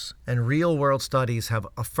trials and real-world studies have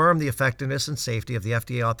affirmed the effectiveness and safety of the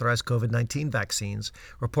FDA-authorized COVID-19 vaccines,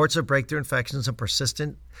 reports of breakthrough infections and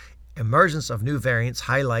persistent emergence of new variants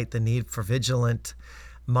highlight the need for vigilant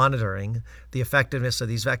monitoring the effectiveness of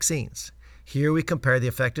these vaccines. Here we compare the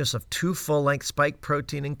effectiveness of two full-length spike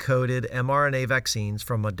protein-encoded mRNA vaccines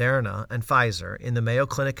from Moderna and Pfizer in the Mayo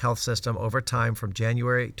Clinic Health System over time from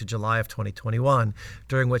January to July of 2021,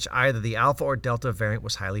 during which either the Alpha or Delta variant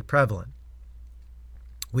was highly prevalent.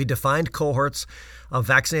 We defined cohorts of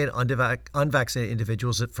vaccinated and unvaccinated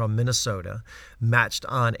individuals from Minnesota, matched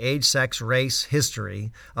on age, sex, race,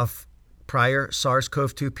 history of prior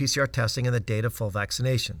SARS-CoV-2 PCR testing, and the date of full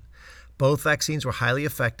vaccination. Both vaccines were highly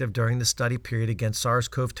effective during the study period against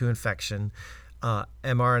SARS-CoV-2 infection.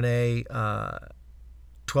 mRNA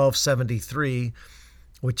 1273,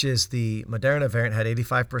 which is the Moderna variant, had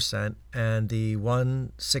 85%, and the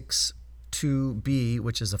 162B,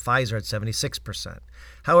 which is the Pfizer, had 76%.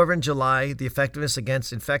 However, in July, the effectiveness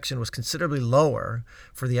against infection was considerably lower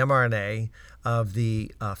for the mRNA of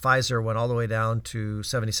the Pfizer, went all the way down to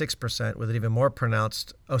 76%, with an even more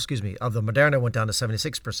pronounced, of the Moderna went down to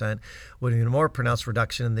 76%, with an even more pronounced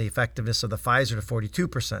reduction in the effectiveness of the Pfizer to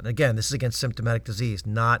 42%. Again, this is against symptomatic disease,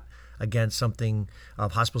 not against something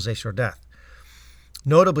of hospitalization or death.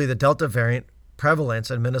 Notably, the Delta variant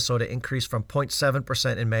prevalence in Minnesota increased from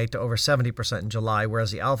 0.7% in May to over 70% in July,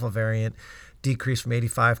 whereas the Alpha variant decreased from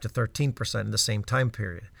 85 to 13% in the same time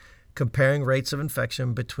period. Comparing rates of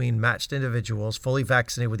infection between matched individuals fully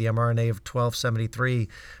vaccinated with the mRNA of 1273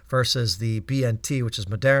 versus the BNT, which is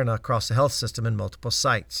Moderna, across the health system in multiple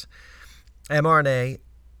sites. mRNA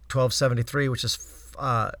 1273, which is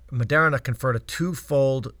Moderna, conferred a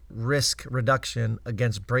twofold risk reduction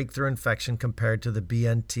against breakthrough infection compared to the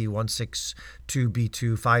BNT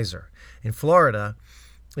 162b2 Pfizer. In Florida,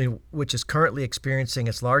 which is currently experiencing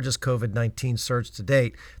its largest COVID-19 surge to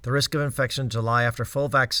date, the risk of infection in July after full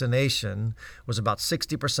vaccination was about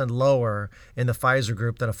 60% lower in the Pfizer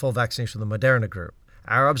group than a full vaccination in the Moderna group.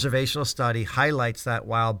 Our observational study highlights that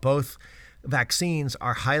while both vaccines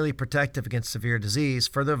are highly protective against severe disease,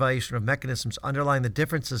 further evaluation of mechanisms underlying the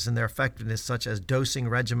differences in their effectiveness, such as dosing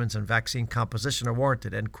regimens and vaccine composition, are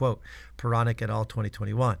warranted, end quote, Peronic et al.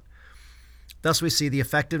 2021. Thus, we see the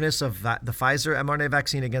effectiveness of the Pfizer mRNA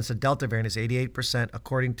vaccine against the Delta variant is 88%,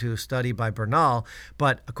 according to a study by Bernal,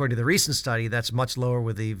 but according to the recent study, that's much lower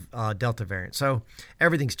with the Delta variant. So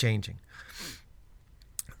everything's changing.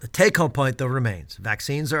 The take-home point, though, remains.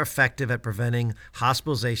 Vaccines are effective at preventing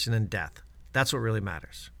hospitalization and death. That's what really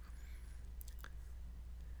matters.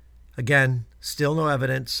 Again, still no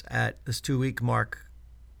evidence at this 2-week mark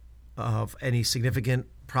of any significant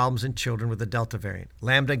problems in children with the Delta variant.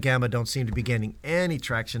 Lambda and Gamma don't seem to be gaining any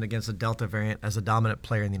traction against the Delta variant as a dominant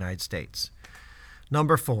player in the United States.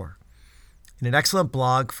 Number 4. In an excellent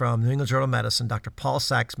blog from New England Journal of Medicine, Dr. Paul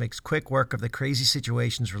Sachs makes quick work of the crazy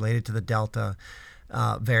situations related to the Delta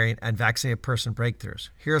variant and vaccinated person breakthroughs.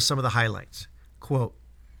 Here are some of the highlights. Quote,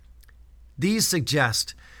 "These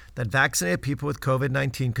suggest that vaccinated people with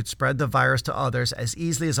COVID-19 could spread the virus to others as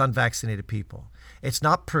easily as unvaccinated people. It's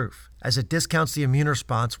not proof, as it discounts the immune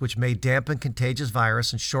response, which may dampen contagious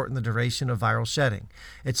virus and shorten the duration of viral shedding.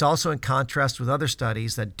 It's also in contrast with other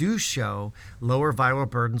studies that do show lower viral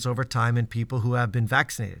burdens over time in people who have been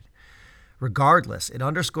vaccinated. Regardless, it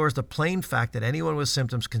underscores the plain fact that anyone with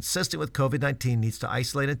symptoms consistent with COVID-19 needs to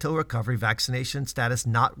isolate until recovery, vaccination status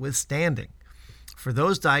notwithstanding. For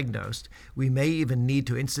those diagnosed, we may even need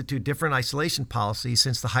to institute different isolation policies,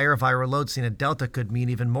 since the higher viral load seen at Delta could mean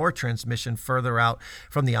even more transmission further out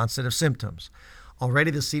from the onset of symptoms.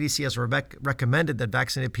 Already, the CDC has recommended that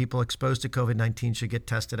vaccinated people exposed to COVID-19 should get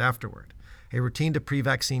tested afterward. A routine to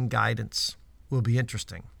pre-vaccine guidance will be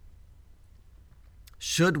interesting.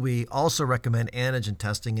 Should we also recommend antigen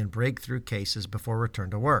testing in breakthrough cases before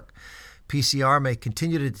return to work? PCR may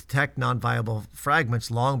continue to detect non-viable fragments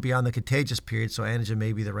long beyond the contagious period, so antigen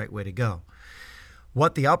may be the right way to go.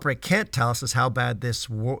 What the outbreak can't tell us is how bad this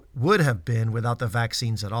would have been without the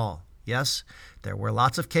vaccines at all. Yes, there were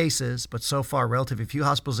lots of cases, but so far relatively few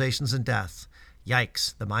hospitalizations and deaths.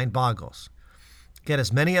 Yikes, the mind boggles. Get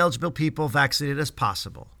as many eligible people vaccinated as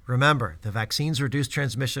possible. Remember, the vaccines reduce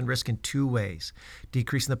transmission risk in 2 ways: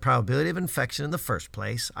 decreasing the probability of infection in the first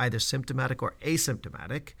place, either symptomatic or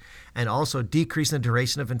asymptomatic, and also decreasing the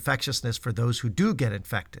duration of infectiousness for those who do get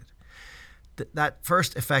infected. That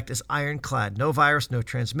first effect is ironclad: no virus, no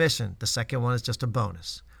transmission. The second one is just a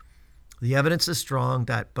bonus. The evidence is strong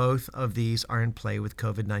that both of these are in play with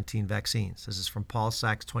COVID-19 vaccines. This is from Paul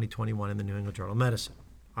Sachs, 2021, in the New England Journal of Medicine.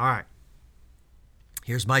 All right.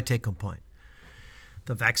 Here's my take-home point.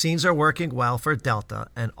 The vaccines are working well for Delta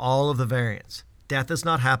and all of the variants. Death is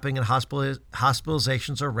not happening and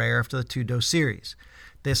hospitalizations are rare after the 2-dose series.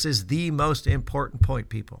 This is the most important point,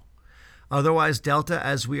 people. Otherwise, Delta,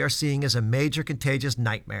 as we are seeing, is a major contagious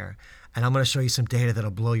nightmare, And I'm going to show you some data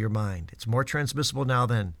that'll blow your mind. It's more transmissible now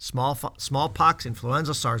than smallpox,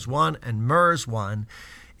 influenza, SARS-1, and MERS-1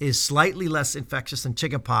 is slightly less infectious than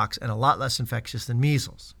chickenpox and a lot less infectious than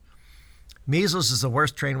measles. Measles is the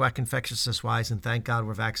worst train wreck infectiousness-wise, and thank God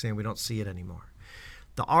we're vaccinated. We don't see it anymore.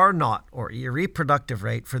 The R0, or reproductive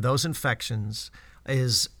rate, for those infections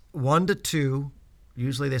is 1 to 2.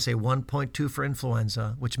 Usually they say 1.2 for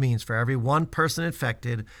influenza, which means for every one person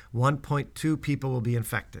infected, 1.2 people will be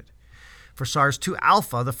infected. For SARS-2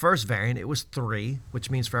 alpha, the first variant, it was 3, which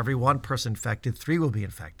means for every one person infected, 3 will be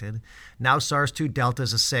infected. Now SARS-2 delta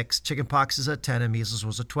is a 6, chickenpox is a 10, and measles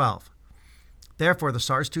was a 12. Therefore, the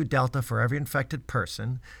SARS-2 delta, for every infected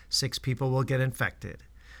person, 6 people will get infected.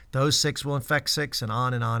 Those 6 will infect 6, and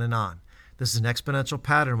on and on and on. This is an exponential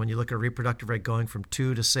pattern when you look at reproductive rate going from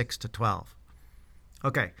 2 to 6 to 12.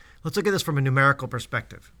 Okay, let's look at this from a numerical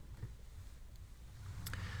perspective.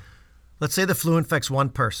 Let's say the flu infects one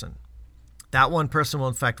person. That one person will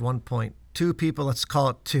infect 1.2 people. Let's call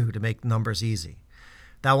it 2 to make numbers easy.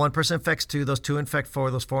 That one person infects 2. Those 2 infect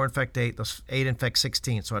 4. Those 4 infect 8. Those 8 infect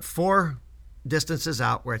 16. So at 4 distances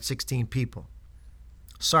out, we're at 16 people.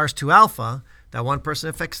 SARS-2 alpha, that one person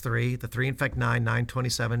infects 3. The 3 infect 9. 9,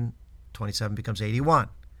 27. 27 becomes 81.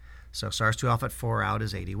 So SARS-2 alpha at 4 out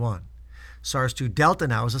is 81. SARS-2 delta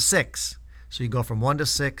now is a 6. So you go from 1 to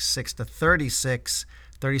 6, 6 to 36,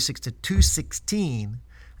 36 to 216,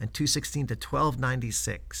 and 216 to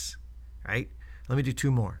 1296, right? Let me do 2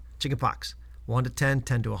 more. Chickenpox, 1 to 10,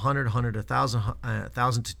 10 to 100, 100 to 1,000,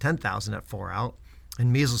 1,000 to 10,000 at 4 out.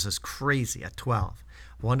 And measles is crazy at 12.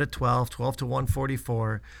 1 to 12, 12 to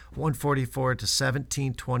 144, 144 to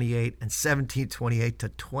 1728, and 1728 to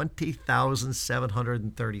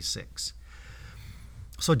 20,736.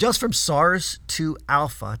 So just from SARS-2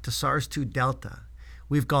 alpha to SARS-2 delta,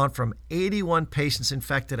 we've gone from 81 patients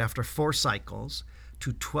infected after 4 cycles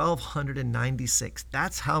to 1,296.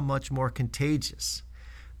 That's how much more contagious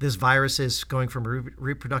this virus is, going from a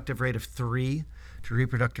reproductive rate of 3 to a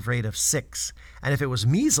reproductive rate of 6. And if it was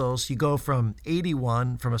measles, you go from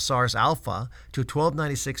 81 from a SARS alpha to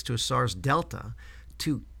 1,296 to a SARS delta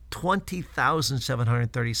to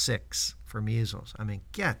 20,736 for measles. I mean,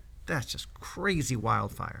 that's just crazy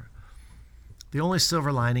wildfire. The only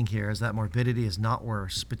silver lining here is that morbidity is not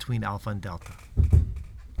worse between alpha and delta.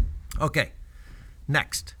 Okay.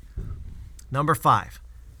 Next, number 5,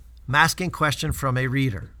 masking question from a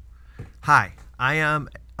reader. Hi, I am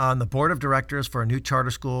on the board of directors for a new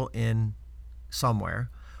charter school in somewhere.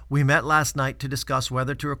 We met last night to discuss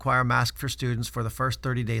whether to require masks for students for the first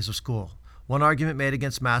 30 days of school. One argument made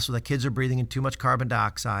against masks was that kids are breathing in too much carbon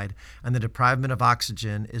dioxide and the deprivation of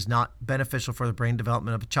oxygen is not beneficial for the brain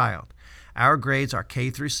development of a child. Our grades are K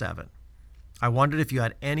through 7. I wondered if you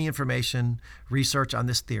had any information, research on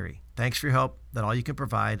this theory. Thanks for your help. That's all you can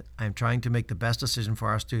provide. I am trying to make the best decision for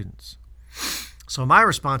our students. So my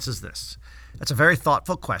response is this. That's a very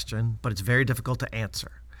thoughtful question, but it's very difficult to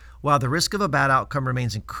answer. While the risk of a bad outcome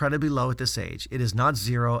remains incredibly low at this age, it is not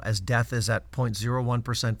zero, as death is at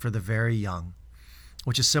 0.01% for the very young,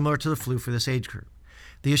 which is similar to the flu for this age group.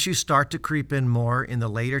 The issues start to creep in more in the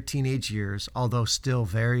later teenage years, although still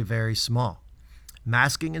very, very small.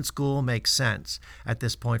 Masking in school makes sense at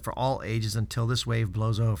this point for all ages until this wave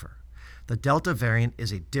blows over. The Delta variant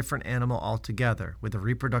is a different animal altogether, with a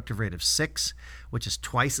reproductive rate of 6, which is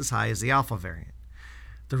twice as high as the Alpha variant.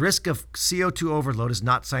 The risk of CO2 overload is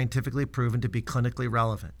not scientifically proven to be clinically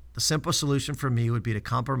relevant. The simple solution for me would be to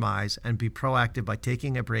compromise and be proactive by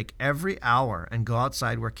taking a break every hour and go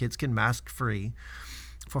outside where kids can mask-free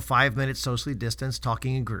for 5 minutes socially distanced,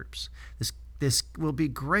 talking in groups. This will be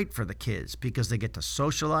great for the kids because they get to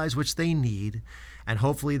socialize, which they need, and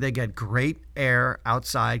hopefully they get great air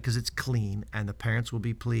outside because it's clean, and the parents will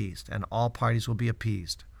be pleased, and all parties will be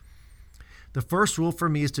appeased. The first rule for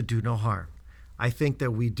me is to do no harm. I think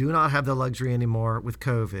that we do not have the luxury anymore with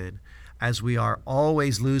COVID, as we are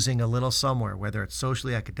always losing a little somewhere, whether it's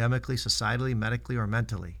socially, academically, societally, medically, or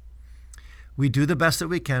mentally. We do the best that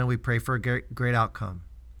we can, and we pray for a great outcome.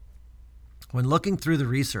 When looking through the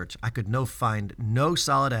research, I could find no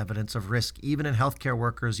solid evidence of risk, even in healthcare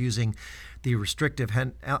workers using the restrictive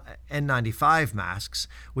N95 masks,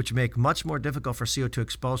 which make much more difficult for CO2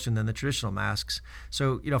 expulsion than the traditional masks.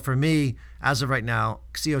 So, for me, as of right now,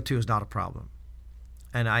 CO2 is not a problem.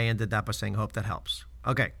 And I ended that by saying, hope that helps.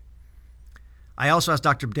 Okay. I also asked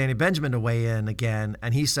Dr. Danny Benjamin to weigh in again,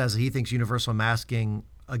 and he says he thinks universal masking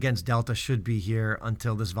against Delta should be here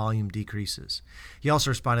until this volume decreases. He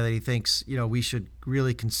also responded that he thinks, we should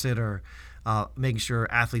really consider making sure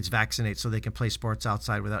athletes vaccinate so they can play sports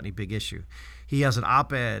outside without any big issue. He has an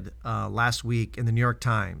op-ed last week in the New York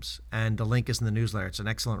Times, and the link is in the newsletter. It's an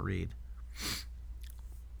excellent read.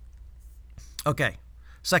 Okay,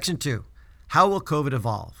 section 2. How will COVID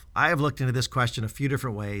evolve? I have looked into this question a few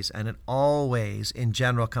different ways, and it always, in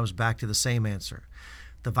general, comes back to the same answer.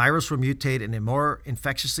 The virus will mutate in a more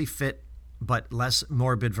infectiously fit but less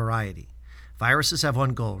morbid variety. Viruses have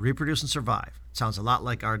one goal: reproduce and survive. It sounds a lot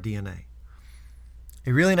like our DNA.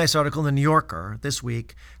 A really nice article in The New Yorker this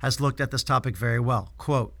week has looked at this topic very well.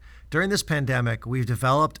 Quote, "During this pandemic, we've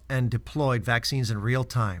developed and deployed vaccines in real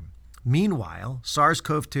time. Meanwhile,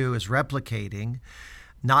 SARS-CoV-2 is replicating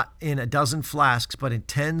not in a dozen flasks, but in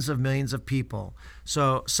tens of millions of people,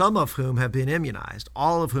 so some of whom have been immunized,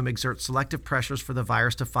 all of whom exert selective pressures for the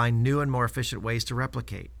virus to find new and more efficient ways to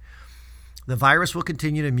replicate. The virus will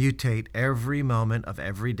continue to mutate every moment of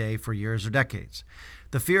every day for years or decades.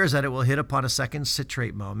 The fear is that it will hit upon a second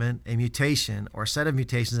citrate moment, a mutation or set of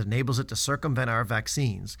mutations that enables it to circumvent our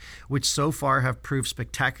vaccines, which so far have proved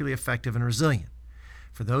spectacularly effective and resilient.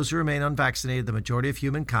 For those who remain unvaccinated, the majority of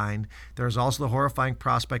humankind, there is also the horrifying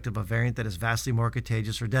prospect of a variant that is vastly more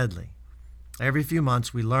contagious or deadly. Every few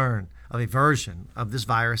months, we learn of a version of this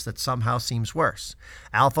virus that somehow seems worse: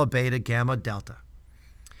 alpha, beta, gamma, delta.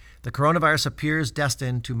 The coronavirus appears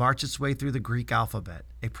destined to march its way through the Greek alphabet,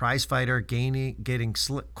 a prize fighter getting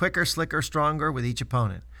quicker, slicker, stronger with each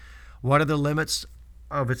opponent. What are the limits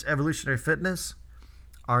of its evolutionary fitness?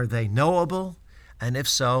 Are they knowable? And if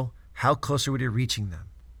so, how close are we to reaching them?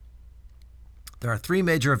 There are 3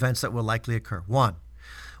 major events that will likely occur. 1,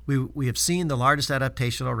 we have seen the largest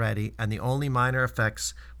adaptation already, and the only minor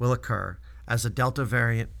effects will occur as the Delta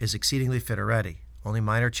variant is exceedingly fit already. Only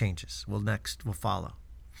minor changes will follow.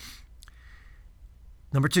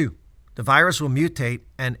 Number 2, the virus will mutate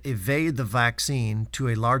and evade the vaccine to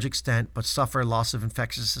a large extent, but suffer loss of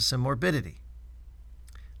infectiousness and morbidity.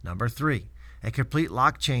 Number 3, a complete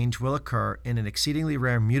lock change will occur in an exceedingly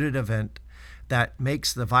rare muted event that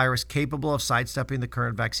makes the virus capable of sidestepping the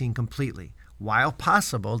current vaccine completely. While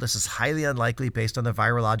possible, this is highly unlikely based on the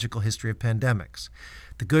virological history of pandemics.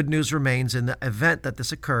 The good news remains, in the event that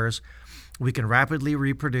this occurs, we can rapidly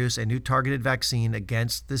reproduce a new targeted vaccine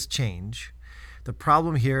against this change. The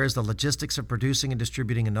problem here is the logistics of producing and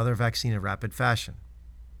distributing another vaccine in rapid fashion.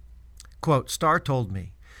 Quote, Starr told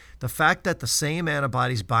me, the fact that the same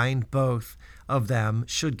antibodies bind both of them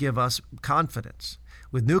should give us confidence.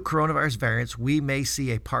 With new coronavirus variants, we may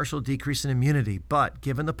see a partial decrease in immunity, but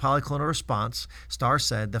given the polyclonal response, Starr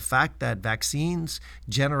said, the fact that vaccines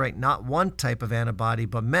generate not one type of antibody,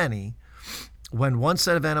 but many, when one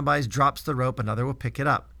set of antibodies drops the rope, another will pick it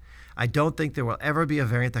up. I don't think there will ever be a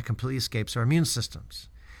variant that completely escapes our immune systems.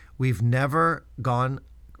 We're never going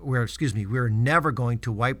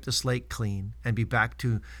to wipe the slate clean and be back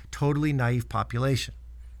to totally naive population.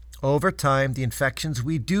 Over time, the infections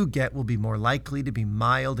we do get will be more likely to be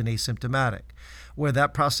mild and asymptomatic. Whether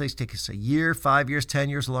that process takes a year, 5 years, 10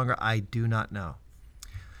 years longer, I do not know.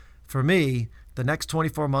 For me, the next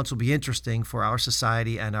 24 months will be interesting for our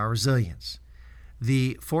society and our resilience.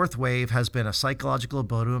 The 4th wave has been a psychological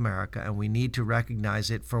blow to America, and we need to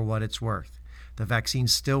recognize it for what it's worth. The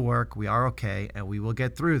vaccines still work, we are okay, and we will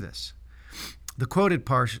get through this. The quoted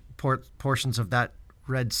portions of that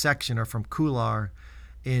red section are from Kular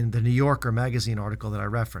in the New Yorker magazine article that I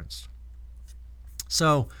referenced.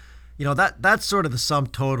 So, that's sort of the sum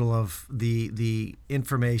total of the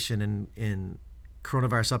information in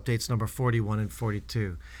Coronavirus Updates number 41 and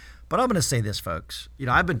 42. But I'm going to say this, folks.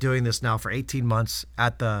 I've been doing this now for 18 months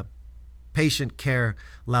at the patient care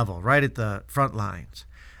level, right at the front lines.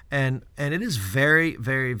 And it is very,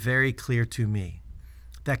 very, very clear to me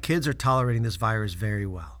that kids are tolerating this virus very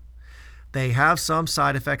well. They have some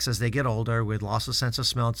side effects as they get older with loss of sense of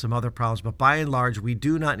smell and some other problems, but by and large, we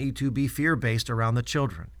do not need to be fear-based around the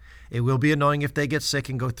children. It will be annoying if they get sick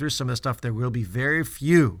and go through some of this stuff. There will be very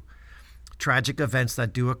few tragic events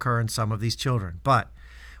that do occur in some of these children. But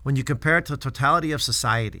when you compare it to the totality of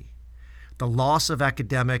society, the loss of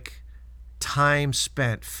academic time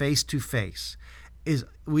spent face-to-face,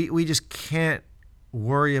 we just can't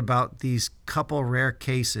worry about these couple rare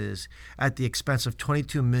cases at the expense of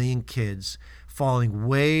 22 million kids falling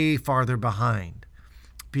way farther behind,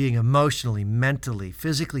 being emotionally, mentally,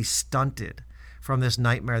 physically stunted from this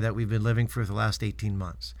nightmare that we've been living through the last 18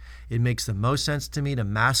 months. It makes the most sense to me to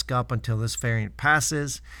mask up until this variant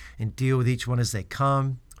passes and deal with each one as they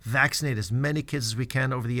come. Vaccinate as many kids as we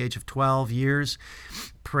can over the age of 12 years.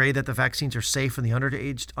 Pray that the vaccines are safe in the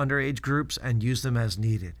underage groups and use them as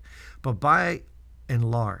needed. But by and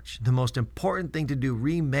large, the most important thing to do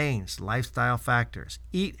remains lifestyle factors.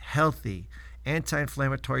 Eat healthy,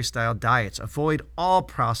 anti-inflammatory style diets. Avoid all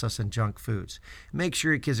processed and junk foods. Make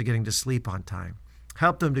sure your kids are getting to sleep on time.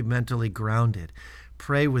 Help them to be mentally grounded.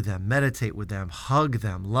 Pray with them, meditate with them, hug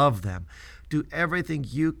them, love them. Do everything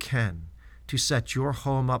you can to set your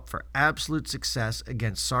home up for absolute success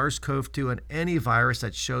against SARS-CoV-2 and any virus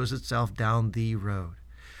that shows itself down the road.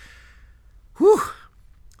 Whew!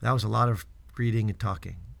 That was a lot of reading and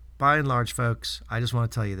talking. By and large, folks, I just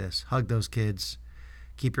want to tell you this. Hug those kids.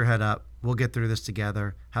 Keep your head up. We'll get through this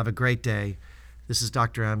together. Have a great day. This is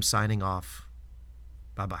Dr. M signing off.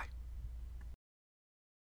 Bye-bye.